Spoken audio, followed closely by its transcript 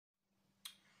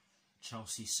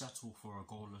Chelsea settle for a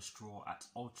goalless draw at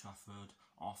Old Trafford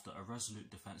after a resolute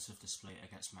defensive display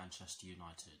against Manchester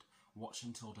United. Watch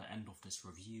until the end of this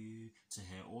review to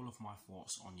hear all of my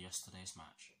thoughts on yesterday's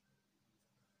match.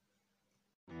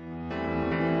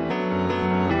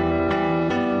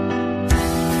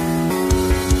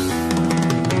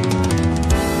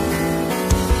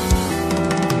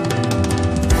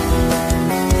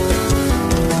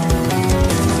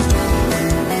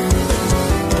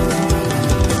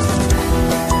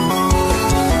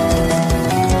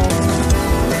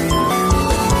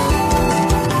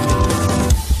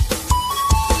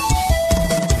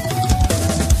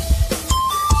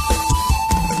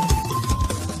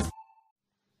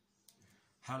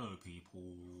 Hello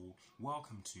people,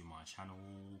 welcome to my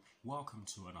channel, welcome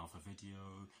to another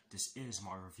video. This is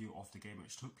my review of the game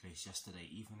which took place yesterday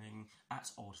evening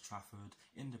at Old Trafford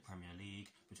in the Premier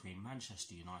League between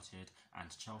Manchester United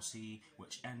and Chelsea,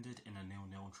 which ended in a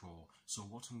 0-0 draw. So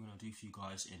what I'm going to do for you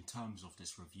guys in terms of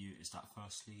this review is that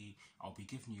firstly, I'll be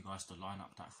giving you guys the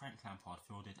lineup that Frank Lampard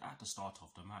fielded at the start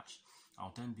of the match.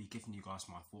 I'll then be giving you guys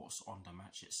my thoughts on the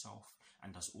match itself,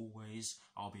 and as always,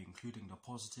 I'll be including the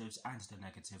positives and the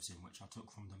negatives in which I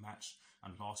took from the match.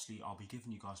 And lastly, I'll be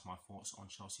giving you guys my thoughts on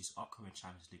Chelsea's upcoming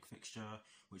Champions League fixture,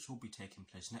 which will be taking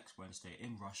place next Wednesday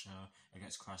in Russia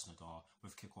against Krasnodar,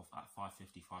 with kickoff at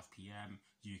 5:55 PM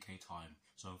UK time.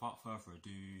 So without further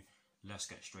ado, let's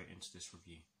get straight into this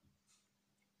review.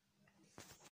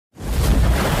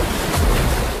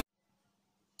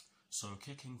 So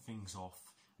kicking things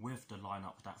off with the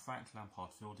lineup that Frank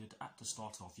Lampard fielded at the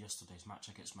start of yesterday's match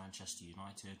against Manchester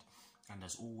United, and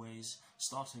as always,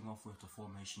 starting off with the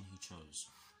formation he chose.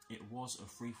 It was a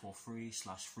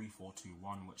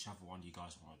 3-4-3/3-4-2-1, whichever one you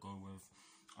guys want to go with.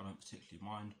 I don't particularly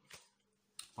mind.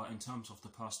 But in terms of the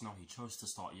personnel he chose to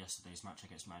start yesterday's match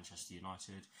against Manchester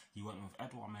United, he went with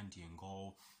Edouard Mendy in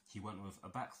goal. He went with a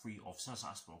back three of Cesar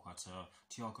Azpilicueta,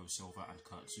 Thiago Silva and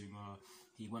Kurt Zouma.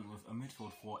 He went with a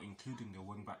midfield four including the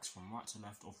wing-backs from right to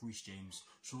left of Reece James,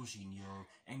 Jorginho,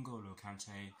 N'Golo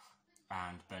Kante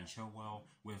and Ben Chilwell,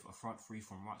 with a front three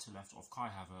from right to left of Kai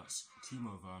Havertz,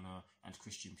 Timo Werner and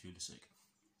Christian Pulisic.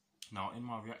 Now, in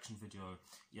my reaction video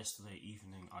yesterday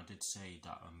evening, I did say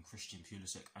that Christian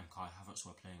Pulisic and Kai Havertz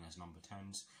were playing as number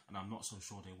 10s, and I'm not so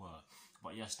sure they were.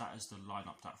 But yes, that is the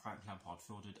lineup that Frank Lampard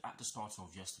fielded at the start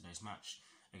of yesterday's match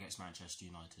against Manchester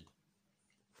United.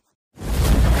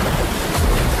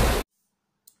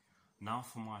 Now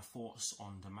for my thoughts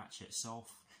on the match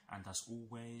itself, and as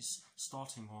always,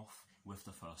 starting off with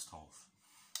the first half.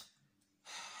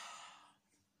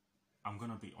 I'm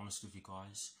going to be honest with you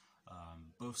guys.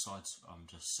 Both sides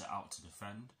just set out to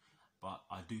defend, but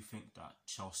I do think that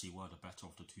Chelsea were the better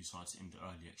of the two sides in the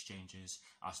early exchanges,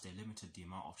 as they limited the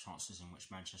amount of chances in which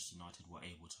Manchester United were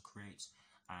able to create,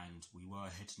 and we were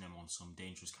hitting them on some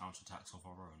dangerous counter-attacks of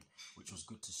our own, which was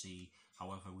good to see.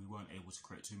 However, we weren't able to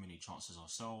create too many chances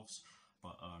ourselves,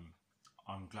 but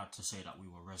I'm glad to say that we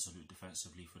were resolute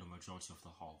defensively for the majority of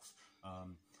the half.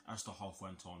 As the half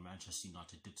went on, Manchester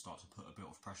United did start to put a bit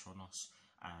of pressure on us,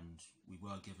 and we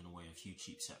were giving away a few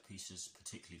cheap set pieces,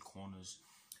 particularly corners.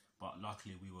 But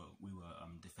luckily, we were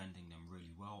defending them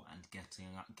really well and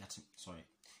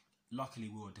luckily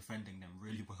we were defending them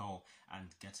really well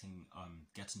and getting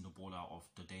the ball out of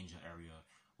the danger area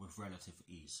with relative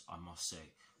ease, I must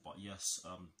say. But yes,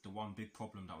 the one big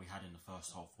problem that we had in the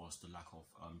first half was the lack of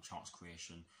chance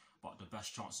creation. But the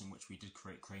best chance in which we did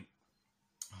create.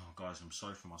 Oh guys, I'm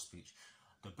sorry for my speech.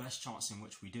 The best chance in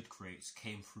which we did create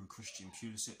came through Christian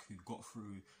Pulisic, who got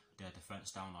through their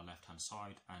defence down our left-hand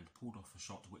side and pulled off a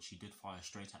shot which he did fire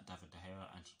straight at David De Gea,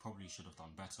 and he probably should have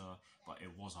done better, but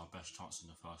it was our best chance in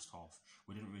the first half.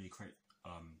 We didn't really create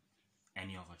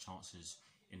any other chances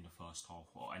in the first half,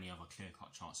 or any other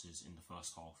clear-cut chances in the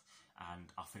first half,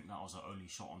 and I think that was our only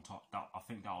shot on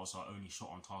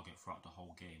target throughout the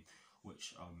whole game,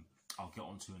 which I'll get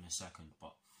onto in a second.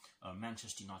 But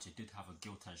Manchester United did have a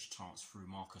gilt-edged chance through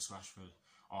Marcus Rashford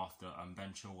after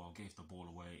Ben Chilwell gave the ball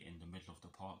away in the middle of the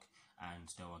park,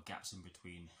 and there were gaps in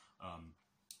between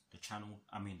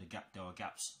there were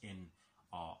gaps in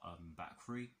our back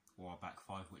three or our back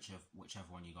five,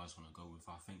 whichever one you guys want to go with.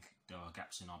 I think there were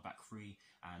gaps in our back three,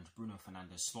 and Bruno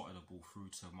Fernandes slotted the ball through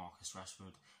to Marcus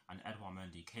Rashford, and Edouard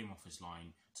Mendy came off his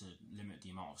line to limit the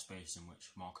amount of space in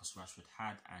which Marcus Rashford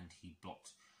had, and he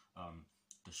blocked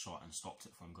the shot and stopped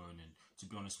it from going in. To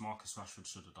be honest, Marcus Rashford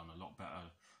should have done a lot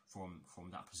better from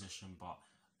that position, but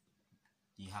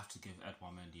you have to give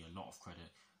Edouard Mendy a lot of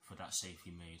credit for that save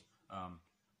he made.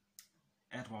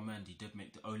 Edouard Mendy did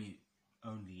make the only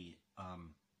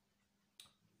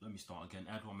let me start again.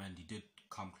 Edouard Mendy did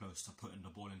come close to putting the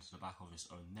ball into the back of his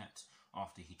own net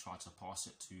after he tried to pass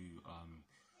it to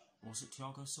was it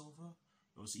Thiago Silva?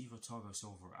 It was either Thiago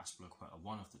Silva or Aspilicueta,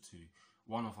 one of the two,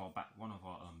 one of our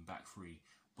back three.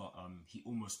 But he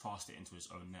almost passed it into his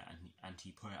own net, and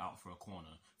he put it out for a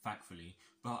corner, thankfully.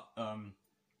 But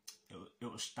that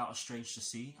was strange to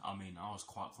see. I mean, I was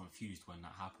quite confused when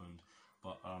that happened.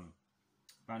 But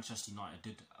Manchester United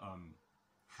did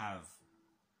have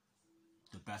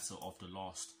the better of the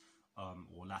last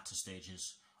or latter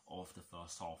stages of the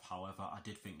first half. However, I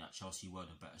did think that Chelsea were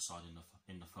the better side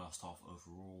in the first half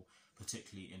overall,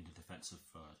 particularly in the defensive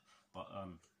third. But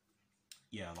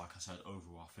yeah, like I said,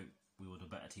 overall, I think we were the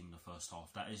better team in the first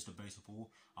half. That is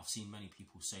debatable. I've seen many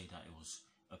people say that it was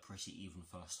a pretty even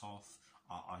first half.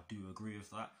 I do agree with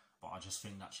that, but I just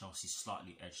think that Chelsea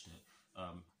slightly edged it.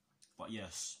 But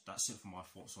yes, that's it for my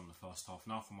thoughts on the first half.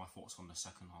 Now for my thoughts on the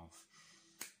second half.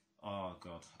 Oh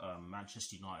God,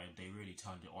 Manchester United, they really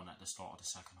turned it on at the start of the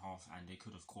second half, and they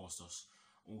could have caused us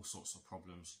all sorts of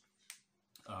problems.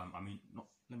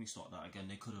 Let me start that again.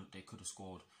 They could have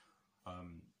scored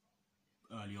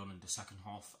early on in the second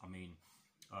half. I mean,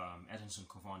 Edinson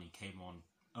Cavani came on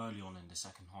early on in the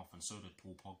second half, and so did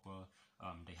Paul Pogba.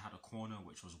 They had a corner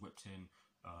which was whipped in.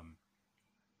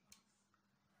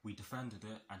 We defended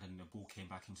it, and then the ball came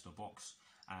back into the box,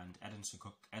 and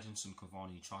Edinson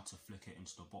Cavani tried to flick it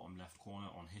into the bottom left corner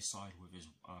on his side with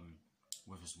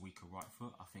his weaker right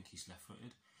foot. I think he's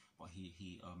left-footed, but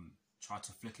he tried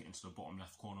to flick it into the bottom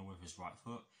left corner with his right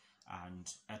foot,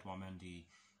 and Edouard Mendy,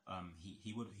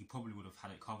 he probably would have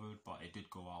had it covered, but it did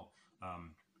go out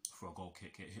for a goal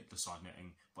kick. It hit the side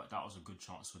netting, but that was a good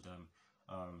chance for them.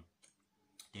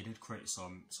 They did create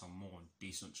some more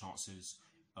decent chances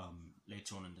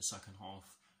later on in the second half.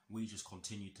 We just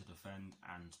continued to defend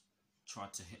and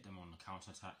tried to hit them on the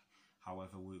counter-attack.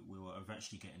 However, we were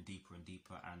eventually getting deeper and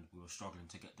deeper, and we were struggling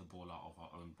to get the ball out of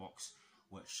our own box,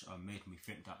 which made me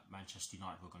think that Manchester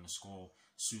United were going to score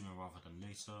sooner rather than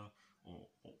later,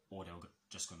 or they were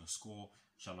just going to score,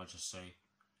 shall I just say.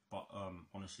 But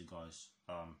honestly, guys,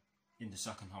 in the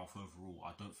second half overall,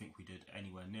 I don't think we did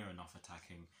anywhere near enough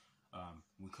attacking.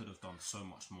 We could have done so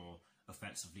much more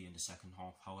offensively in the second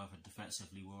half. However,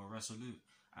 defensively we were resolute,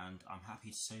 and I'm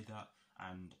happy to say that.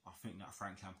 And I think that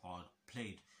Frank Lampard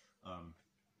played.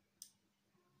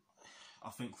 I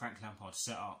think Frank Lampard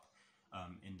set up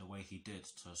in the way he did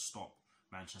to stop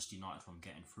Manchester United from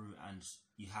getting through, and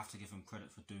you have to give him credit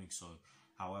for doing so.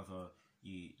 However,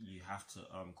 you have to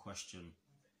question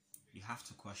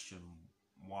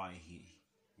why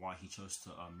he chose to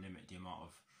limit the amount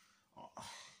of.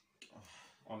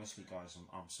 Honestly, guys,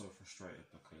 I'm so frustrated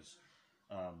because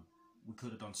we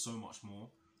could have done so much more,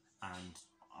 and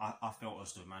I felt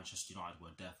as though Manchester United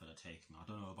were there for the taking. I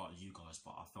don't know about you guys,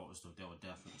 but I felt as though they were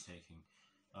definitely taking.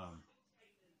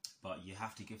 But you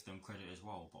have to give them credit as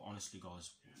well. But honestly,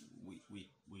 guys,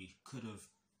 we could have,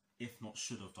 if not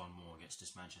should have, done more against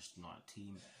this Manchester United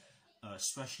team.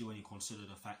 Especially when you consider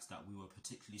the fact that we were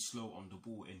particularly slow on the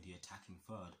ball in the attacking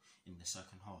third in the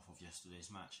second half of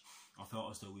yesterday's match. I felt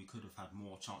as though we could have had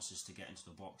more chances to get into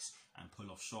the box and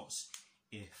pull off shots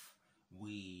if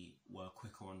we were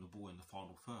quicker on the ball in the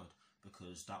final third,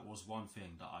 because that was one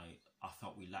thing that I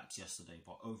felt we lacked yesterday.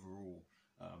 But overall,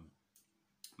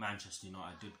 Manchester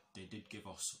United did give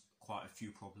us quite a few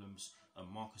problems.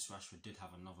 Marcus Rashford did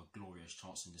have another glorious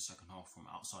chance in the second half from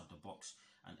outside the box,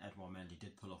 and Edouard Mendy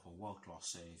did pull off a world-class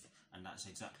save, and that's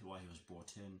exactly why he was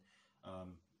brought in.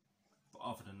 But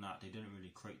other than that, they didn't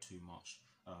really create too much.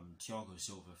 Thiago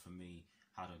Silva, for me,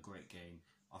 had a great game.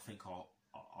 I think our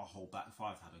whole back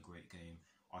five had a great game.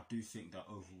 I do think that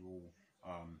overall,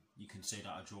 you can say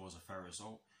that a draw was a fair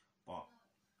result, but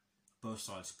both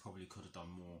sides probably could have done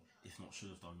more, if not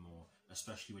should have done more,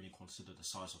 especially when you consider the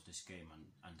size of this game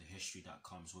and the history that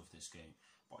comes with this game.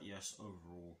 But yes,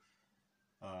 overall,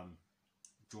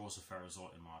 draw is a fair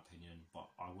result in my opinion, but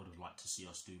I would have liked to see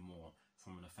us do more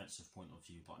from an offensive point of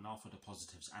view. But now for the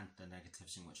positives and the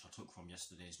negatives in which I took from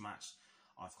yesterday's match.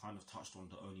 I've kind of touched on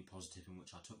the only positive in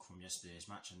which I took from yesterday's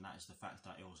match, and that is the fact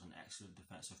that it was an excellent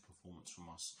defensive performance from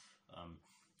us.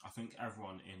 I think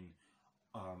everyone in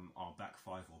our back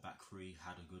five or back three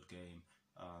had a good game.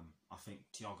 I think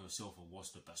Thiago Silva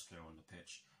was the best player on the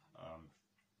pitch.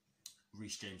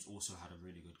 Reece James also had a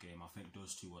really good game. I think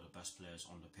those two were the best players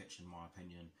on the pitch in my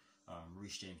opinion.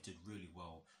 Reece James did really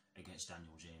well against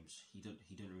Daniel James. He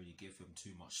didn't really give him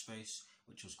too much space,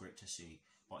 which was great to see.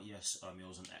 But yes, it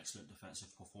was an excellent defensive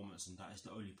performance, and that is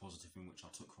the only positive in which I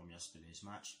took from yesterday's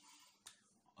match.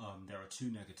 there are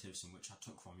two negatives in which I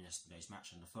took from yesterday's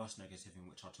match, and the first negative in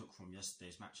which I took from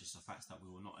yesterday's match is the fact that we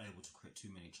were not able to create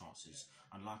too many chances.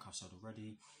 And like I've said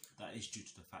already, that is due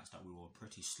to the fact that we were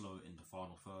pretty slow in the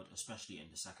final third, especially in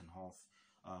the second half.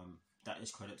 That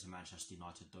is credit to Manchester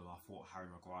United, though. I thought Harry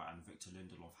Maguire and Victor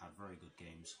Lindelof had very good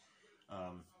games,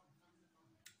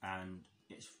 and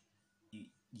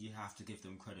you have to give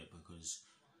them credit because,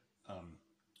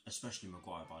 especially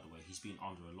Maguire, by the way, he's been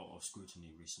under a lot of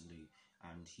scrutiny recently,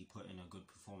 and he put in a good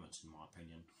performance in my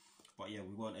opinion. But yeah,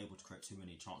 we weren't able to create too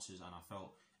many chances, and I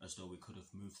felt as though we could have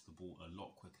moved the ball a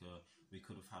lot quicker. We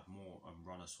could have had more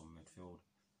runners from midfield,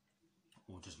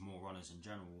 or just more runners in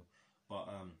general.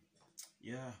 But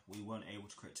yeah, we weren't able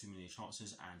to create too many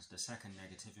chances. And the second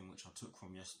negative in which I took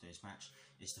from yesterday's match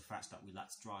is the fact that we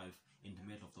lacked drive in the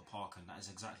middle of the park, and that is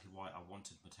exactly why I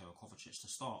wanted Mateo Kovacic to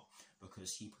start,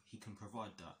 because he can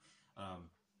provide that.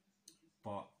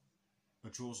 But a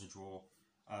draw's a draw.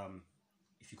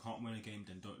 If you can't win a game,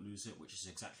 then don't lose it, which is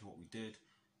exactly what we did.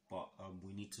 But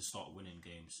we need to start winning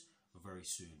games very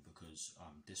soon, because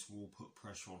this will put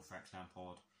pressure on Frank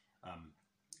Lampard.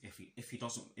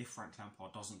 If Frank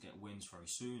Lampard doesn't get wins very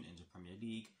soon in the Premier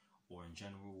League or in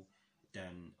general,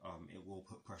 then it will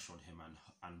put pressure on him,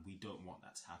 and we don't want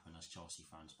that to happen as Chelsea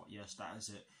fans. But yes, that is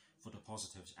it for the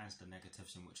positives and the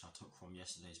negatives in which I took from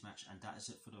yesterday's match, and that is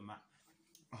it for the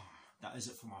that is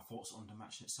it for my thoughts on the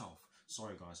match itself.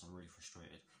 Sorry guys, I'm really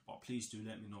frustrated, but please do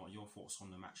let me know what your thoughts on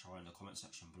the match are in the comment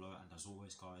section below, and as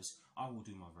always guys, I will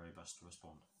do my very best to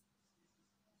respond.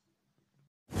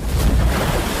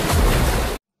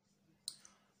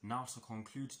 Now to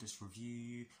conclude this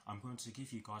review, I'm going to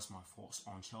give you guys my thoughts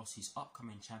on Chelsea's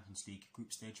upcoming Champions League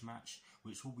group stage match,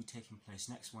 which will be taking place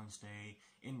next Wednesday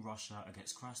in Russia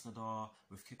against Krasnodar,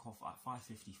 with kickoff at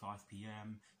 5:55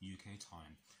 PM UK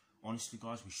time. Honestly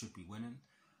guys, we should be winning.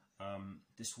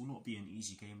 This will not be an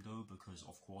easy game though, because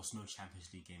of course no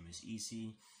Champions League game is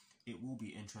easy. It will be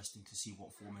interesting to see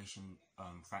what formation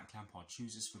Frank Lampard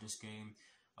chooses for this game,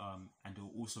 and it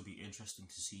will also be interesting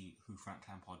to see who Frank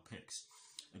Lampard picks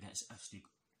against FC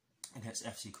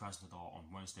Krasnodar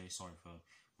on Wednesday. Sorry for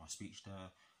my speech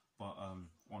there, but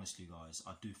honestly guys,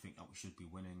 I do think that we should be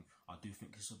winning. I do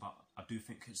think it's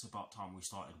about time we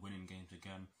started winning games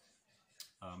again.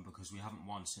 Because we haven't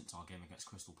won since our game against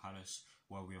Crystal Palace,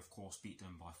 where we of course beat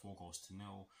them by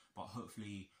 4-0. But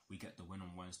hopefully we get the win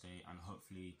on Wednesday, and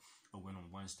hopefully a win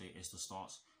on Wednesday is the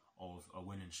start of a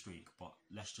winning streak. But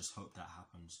let's just hope that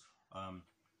happens.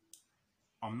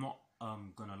 I'm not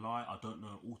gonna lie, I don't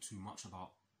know all too much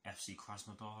about FC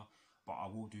Krasnodar, but I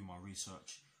will do my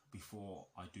research before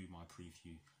I do my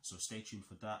preview. So stay tuned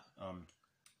for that.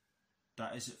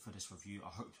 That is it for this review. I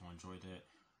hope you enjoyed it,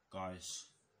 guys.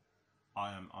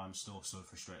 I'm still so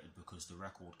frustrated because the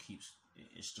record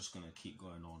it's just going to keep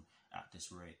going on at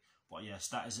this rate. But yes,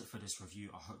 that is it for this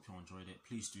review. I hope you enjoyed it.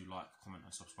 Please do like, comment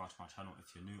and subscribe to my channel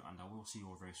if you're new, and I will see you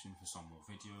all very soon for some more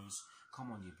videos.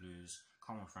 Come on you Blues,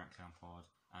 come on Frank Lampard,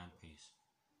 and peace.